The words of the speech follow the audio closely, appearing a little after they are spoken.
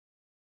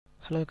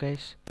Hello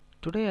guys,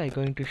 today I'm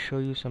going to show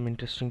you some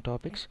interesting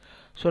topics.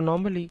 So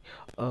normally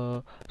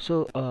there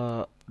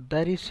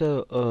is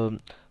um,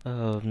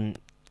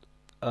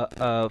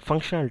 a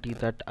functionality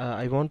that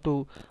I want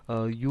to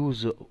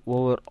use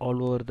all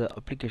over the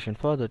application.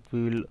 For that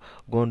we will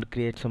going to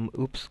create some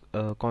oops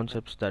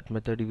concepts. That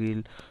method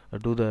will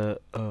do the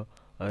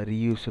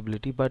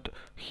reusability, but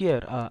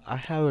here I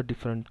have a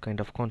different kind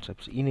of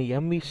concepts in a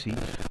MVC.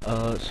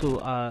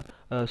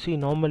 See,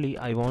 normally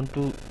I want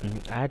to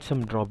add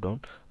some drop down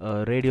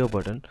radio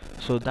button.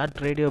 So that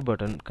radio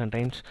button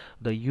contains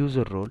the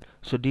user role.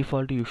 So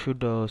default you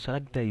should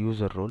select the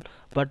user role,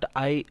 but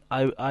I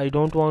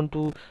don't want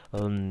to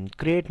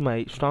create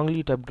my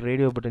strongly tapped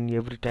radio button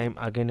every time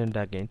again and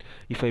again.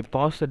 If I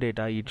pause the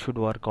data, it should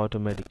work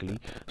automatically.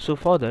 So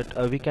for that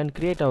we can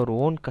create our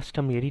own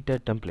custom editor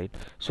template.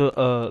 So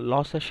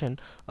last session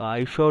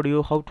I showed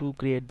you how to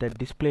create the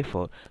display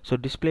for. So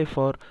display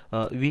for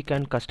we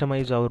can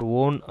customize our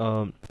own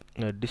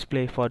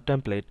display for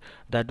template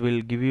that will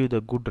give you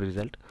the good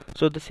result.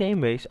 So the same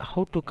ways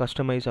how to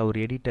customize our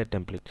editor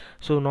template.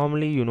 So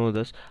normally you know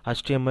this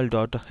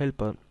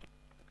HTML.helper.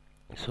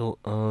 So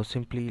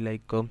simply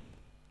like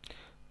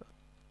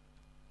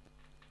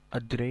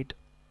at the rate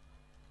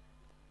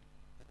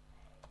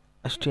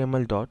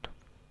HTML dot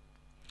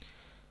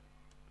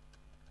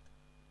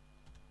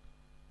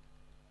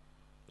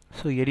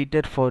so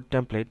editor for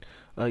template,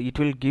 it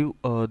will give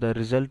the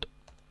result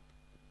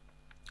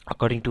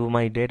according to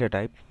my data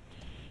type.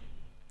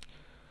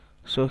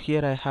 So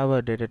here I have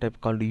a data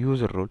type called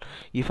user role.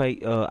 If I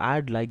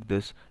add like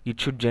this, it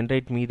should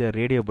generate me the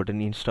radio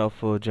button instead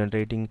of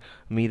generating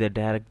me the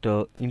direct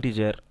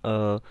integer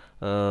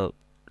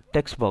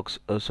text box.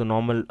 So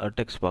normal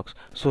text box.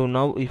 So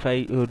now if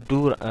I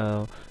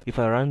if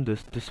I run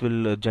this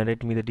will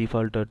generate me the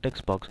default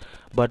text box,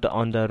 but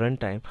on the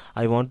runtime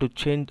I want to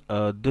change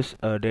this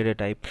data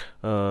type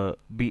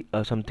be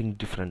something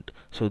different.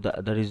 So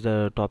that is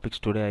the topics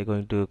today I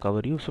going to cover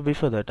you. So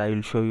before that I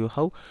will show you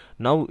how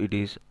now it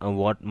is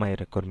what my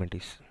requirement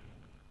is.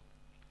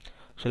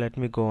 So let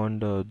me go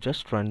and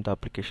just run the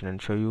application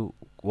and show you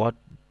what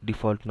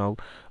default now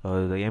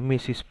the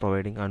MEC is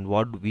providing and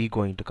what we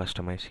going to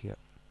customize here.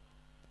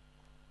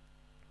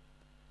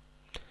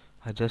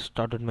 I just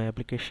started my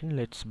application.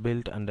 Let's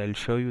build and I'll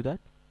show you that.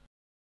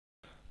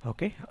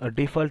 Okay,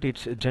 default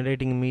it's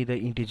generating me the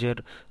integer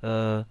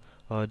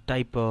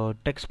type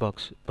text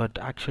box, but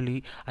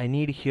actually I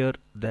need here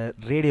the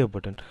radio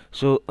button.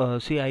 So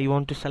see, I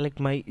want to select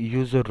my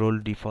user role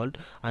default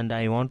and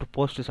I want to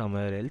post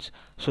somewhere else.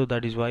 So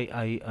that is why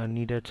I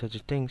needed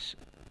such things.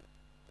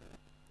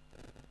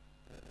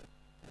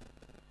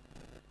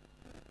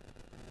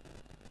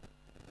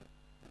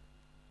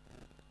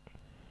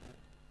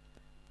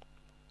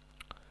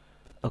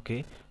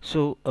 Okay,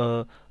 so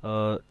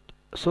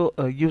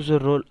user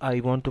role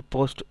I want to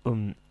post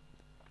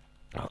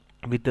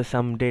with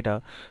some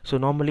data. So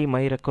normally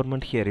my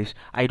requirement here is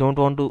I don't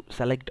want to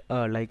select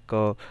like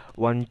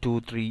 1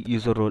 2 3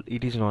 user role.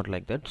 It is not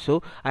like that.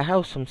 So I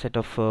have some set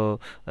of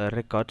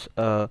records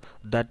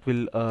that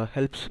will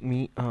helps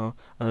me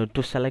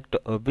to select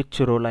which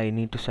role I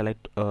need to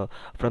select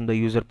from the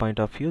user point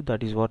of view.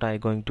 That is what I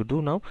going to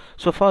do now.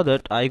 So for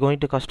that I going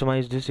to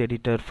customize this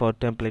editor for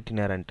template in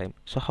a runtime.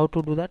 So how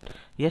to do that?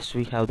 Yes,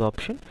 we have the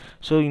option.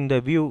 So in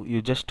the view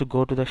you just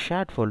go to the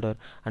shared folder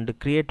and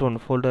create one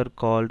folder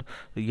called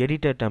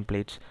editor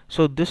templates.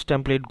 So this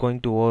template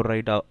going to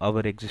override our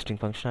existing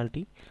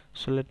functionality.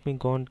 So let me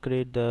go and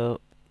create the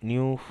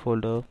new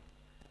folder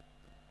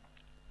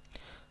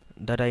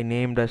that I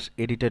named as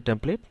editor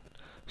template.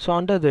 So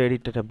under the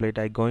editor template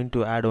I going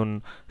to add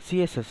on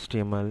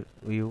CSS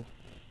view.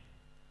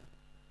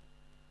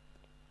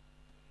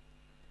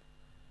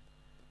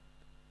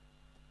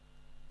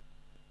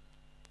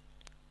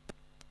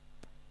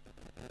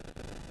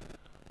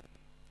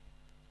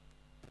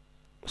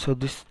 So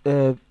this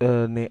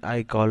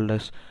I called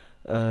as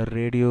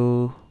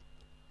radio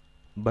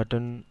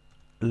button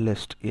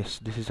list. Yes,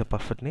 this is a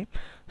perfect name.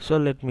 So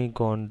let me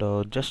go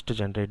and just to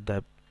generate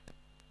the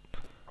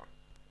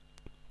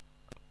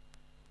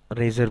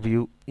razor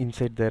view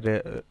inside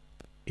the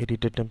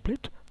editor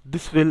template.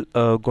 This will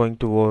going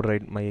to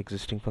override my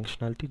existing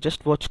functionality.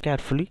 Just watch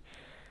carefully.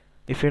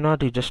 If you're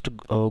not, you just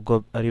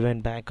go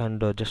rewind back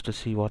and just to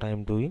see what I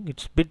am doing.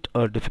 It's a bit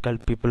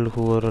difficult people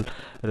who are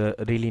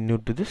really new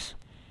to this.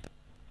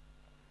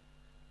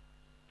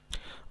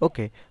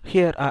 Okay,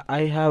 here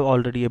I have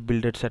already a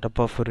built setup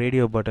of a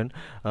radio button.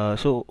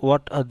 So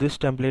what this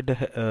template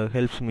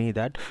helps me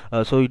that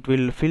so it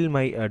will fill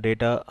my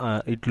data,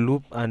 it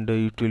loop and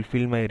it will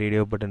fill my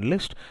radio button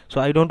list. So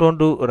I don't want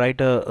to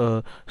write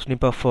a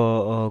snip of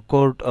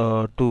code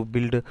to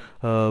build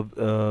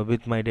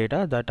with my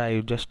data that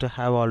I just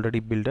have already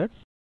built it.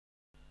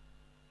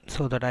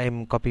 So that I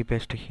am copy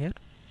paste here.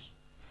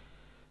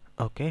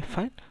 Okay,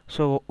 fine.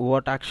 So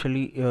what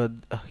actually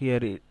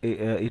here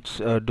it's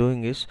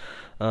doing is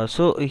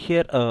so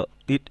here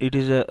it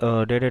is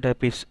a data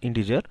type is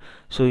integer.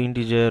 So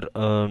integer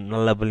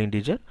nullable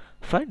integer.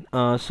 Fine.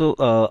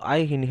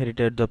 I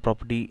inherited the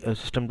property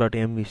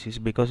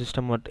system.mvcs because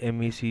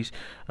system.mvcs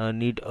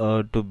need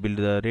to build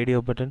the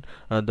radio button,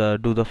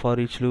 do the for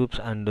each loops,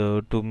 and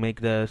to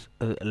make the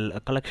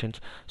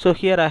collections. So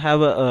here I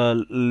have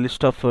a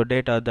list of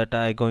data that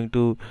I going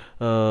to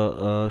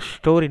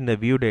store in the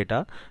view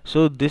data.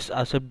 So this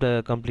accept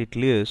the complete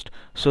list.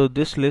 So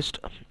this list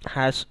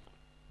has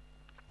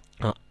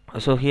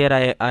so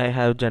here I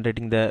have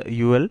generating the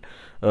UL.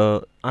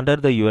 Under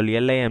the UL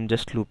LI I am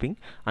just looping,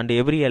 and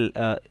every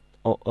LI,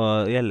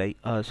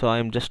 so I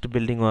am just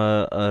building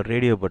a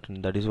radio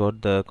button. That is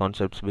what the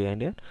concepts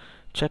behind it.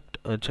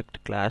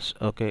 Checked class.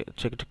 Okay,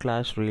 checked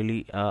class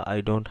really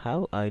I don't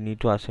have. I need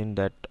to assign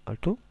that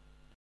to.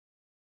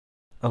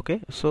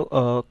 Okay,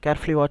 so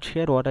carefully watch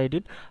here what I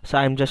did. So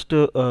I'm just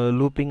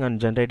looping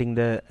and generating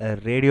the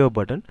radio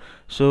button.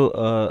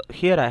 So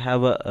here I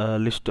have a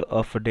list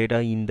of data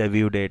in the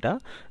view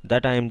data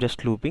that I am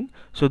just looping.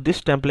 So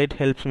this template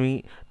helps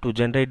me to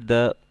generate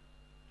the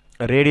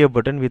radio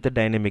button with the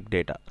dynamic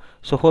data.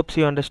 So hopes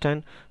you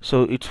understand.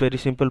 So it's very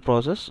simple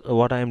process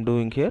what I am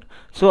doing here.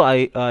 So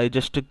I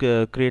just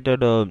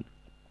created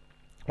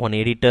one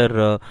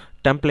editor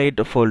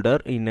template folder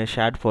in a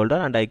shared folder,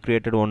 and I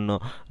created one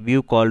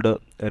view called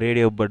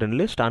radio button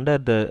list. Under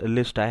the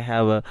list I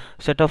have a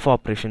set of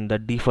operation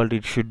that default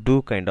it should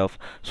do kind of.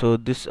 So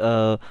this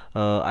I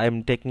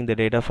am taking the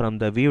data from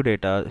the view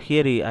data.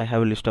 Here I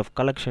have a list of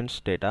collections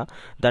data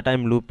that I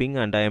am looping,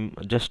 and I am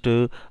just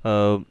generating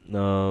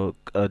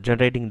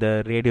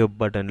the radio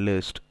button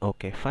list.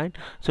 Okay, fine.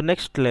 So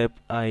next step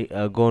I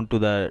go into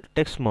the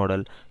text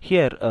model.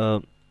 Here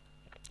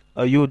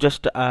you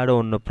just add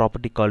on a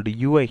property called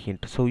UI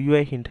hint. So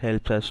UI hint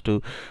helps us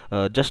to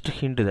just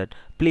hint that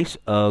please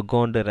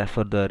go and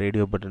refer the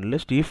radio button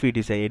list. If it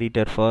is a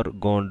editor for,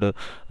 go and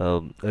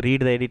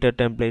read the editor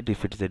template.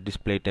 If it is a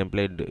display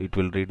template, it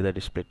will read the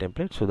display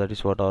template. So that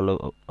is what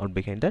all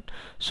behind that.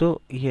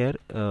 So here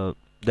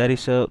there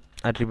is a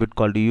attribute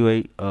called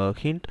UI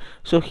hint.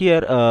 So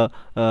here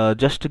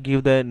just to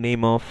give the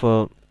name of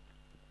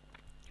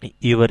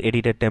your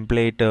editor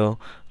template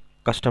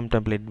custom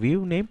template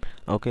view name.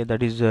 Okay,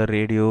 that is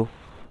radio.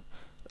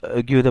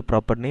 Give the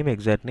proper name,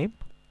 exact name.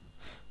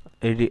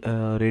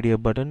 Radio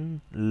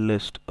button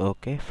list.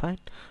 Okay, fine.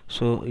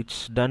 So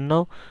it's done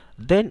now.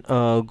 Then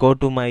go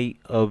to my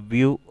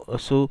view.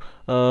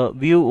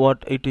 View,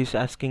 what it is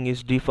asking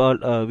is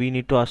default. We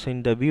need to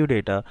assign the view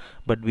data,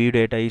 but view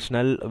data is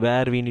null.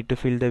 Where we need to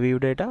fill the view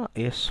data?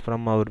 Yes,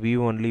 from our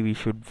view only we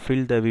should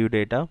fill the view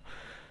data.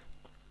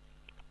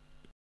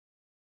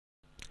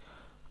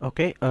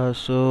 Okay,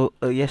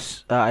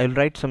 yes, I'll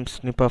write some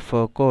snip of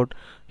code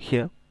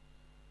here.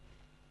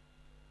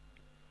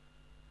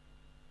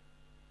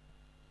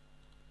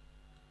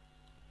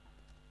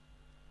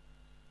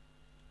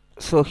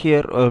 So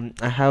here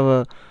I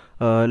have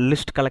a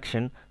list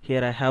collection.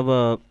 Here I have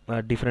a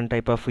different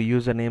type of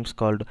usernames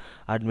called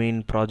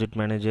admin, project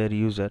manager,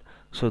 user.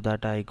 So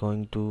that I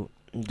going to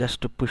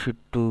just to push it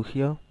to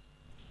here.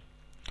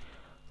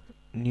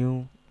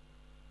 New,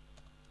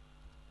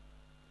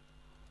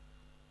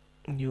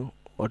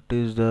 what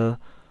is the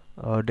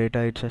data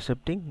it's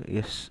accepting?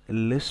 Yes,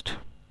 list,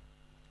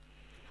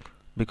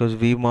 because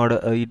view mod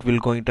it will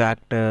going to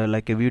act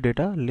like a view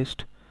data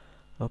list.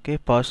 Okay,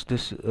 pass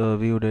this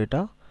view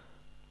data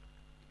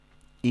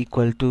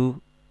equal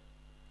to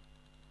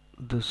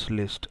this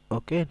list.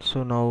 Okay,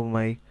 so now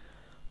my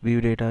view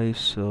data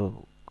is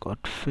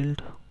got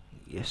filled.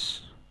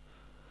 Yes,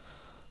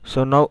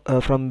 so now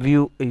from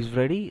view is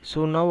ready.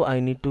 So now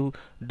I need to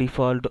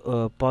default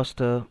pass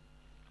the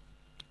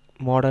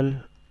model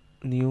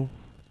new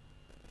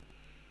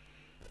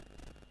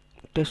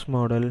test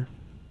model.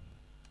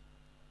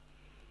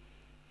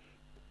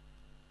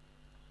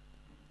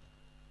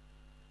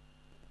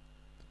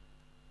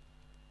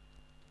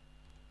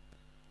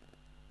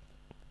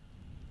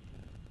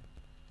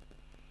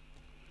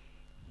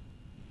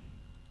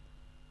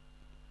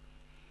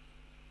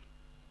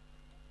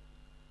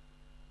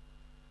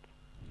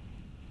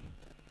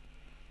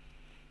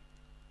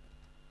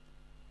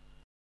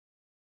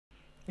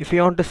 If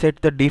you want to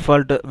set the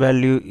default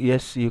value,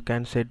 yes, you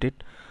can set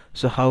it.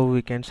 So how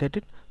we can set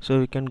it? So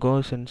we can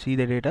go and see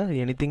the data.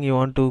 Anything you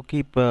want to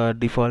keep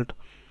default.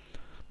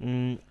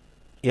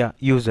 Yeah,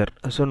 user.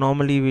 So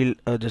normally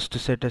we'll just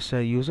set as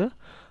a user.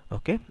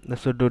 Okay,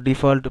 so to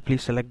default,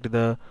 please select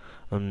the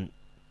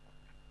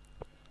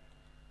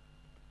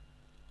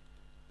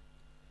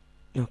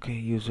okay,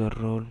 user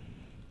role.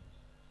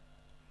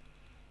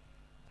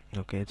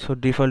 Okay, so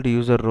default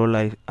user role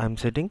I'm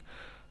setting.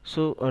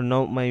 So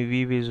now my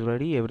view is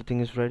ready,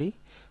 everything is ready.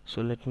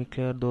 So let me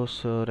clear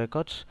those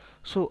records.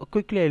 So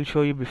quickly I'll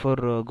show you before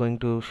going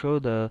to show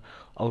the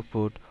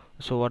output.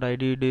 So what I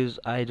did is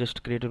I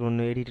just created one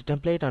editor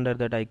template. Under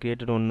that I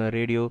created one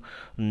radio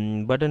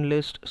button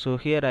list. So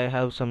here I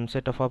have some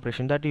set of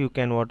operation that you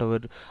can whatever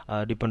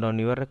depend on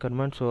your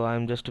requirement. So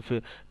I'm just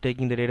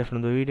taking the data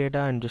from the view data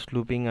and just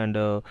looping and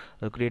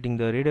creating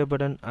the radio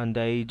button, and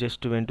I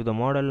just went to the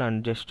model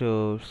and just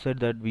said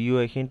that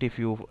UI hint, if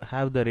you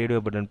have the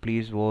radio button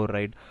please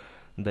override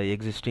the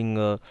existing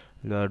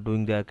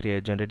doing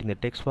the generating the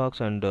text box,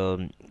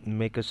 and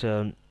make us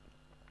a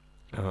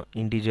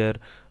integer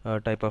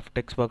type of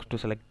text box to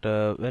select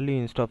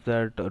value. Instead of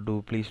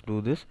that, please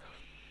do this.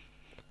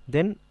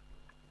 Then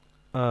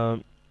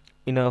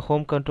in a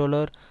home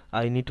controller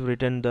I need to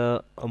return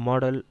the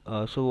model.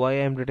 So why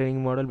I am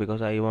returning model?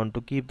 Because I want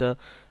to keep the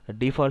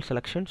default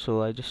selection,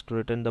 so I just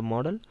return the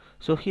model.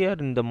 So here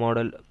in the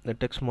model, the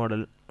text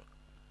model,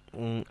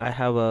 I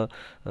have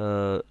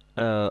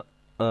a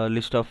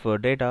list of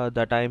data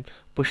that I'm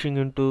pushing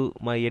into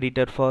my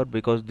editor for,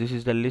 because this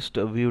is the list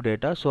view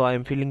data. So I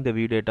am filling the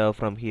view data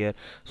from here,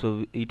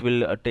 so it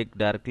will take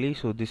directly.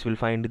 So this will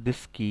find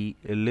this key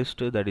list,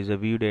 that is a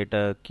view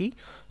data key.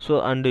 So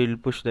and it will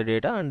push the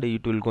data, and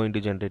it will going to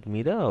generate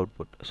me the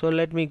output. So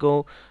let me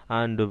go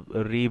and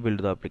rebuild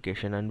the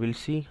application, and we'll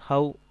see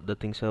how the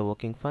things are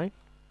working fine.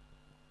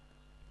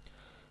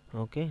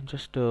 Okay,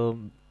 just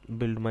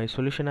build my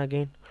solution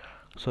again.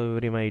 So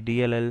every my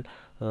DLL,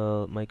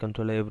 my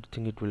controller,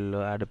 everything, it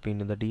will add a pin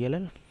in the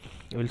DLL.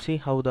 We'll see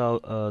how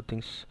the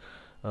things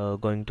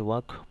going to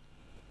work.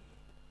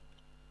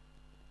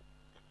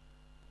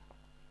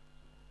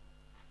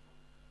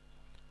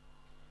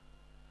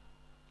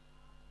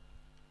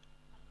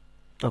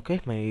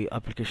 Okay, my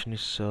application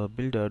is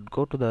built.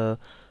 Go to the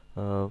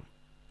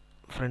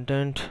front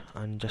end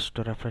and just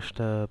refresh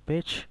the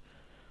page.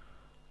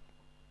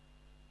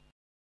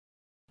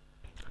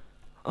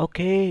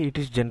 Okay, it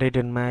is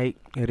generated my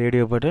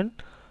radio button.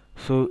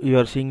 So you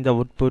are seeing the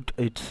output,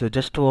 it's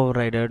just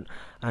overridden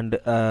and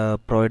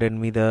provided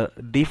me the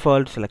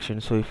default selection.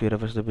 So if you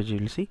refresh the page, you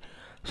will see,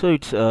 so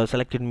it's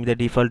selected me the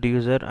default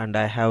user, and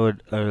I have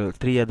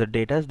 3 other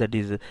data that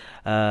is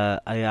I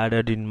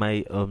added in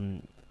my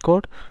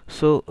code.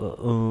 So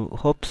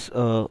hopes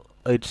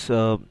it's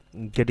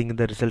getting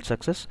the result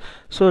success.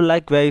 So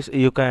likewise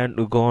you can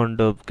go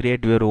and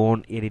create your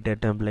own editor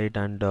template,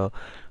 and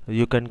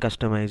you can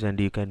customize and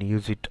you can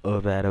use it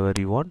wherever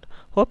you want.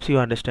 Hopes you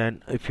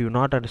understand. If you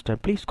not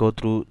understand, please go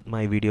through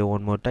my video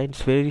one more time.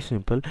 It's very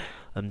simple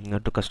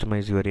to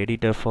customize your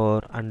editor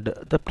for, and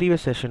the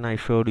previous session I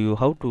showed you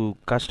how to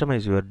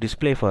customize your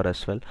display for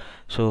as well.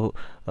 So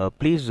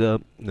please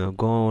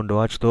go and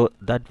watch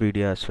that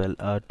video as well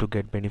to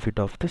get benefit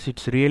of this.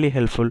 It's really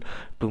helpful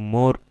to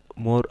more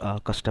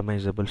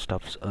customizable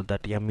stuffs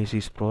that MEC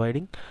is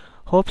providing.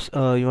 Hopes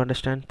you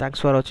understand.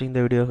 Thanks for watching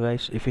the video,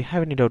 guys. If you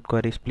have any doubt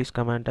queries, please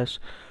comment us.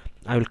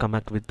 I will come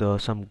back with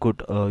some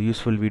good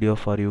useful video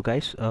for you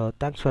guys.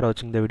 Thanks for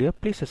watching the video.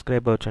 Please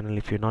subscribe our channel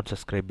if you're not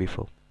subscribed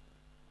before.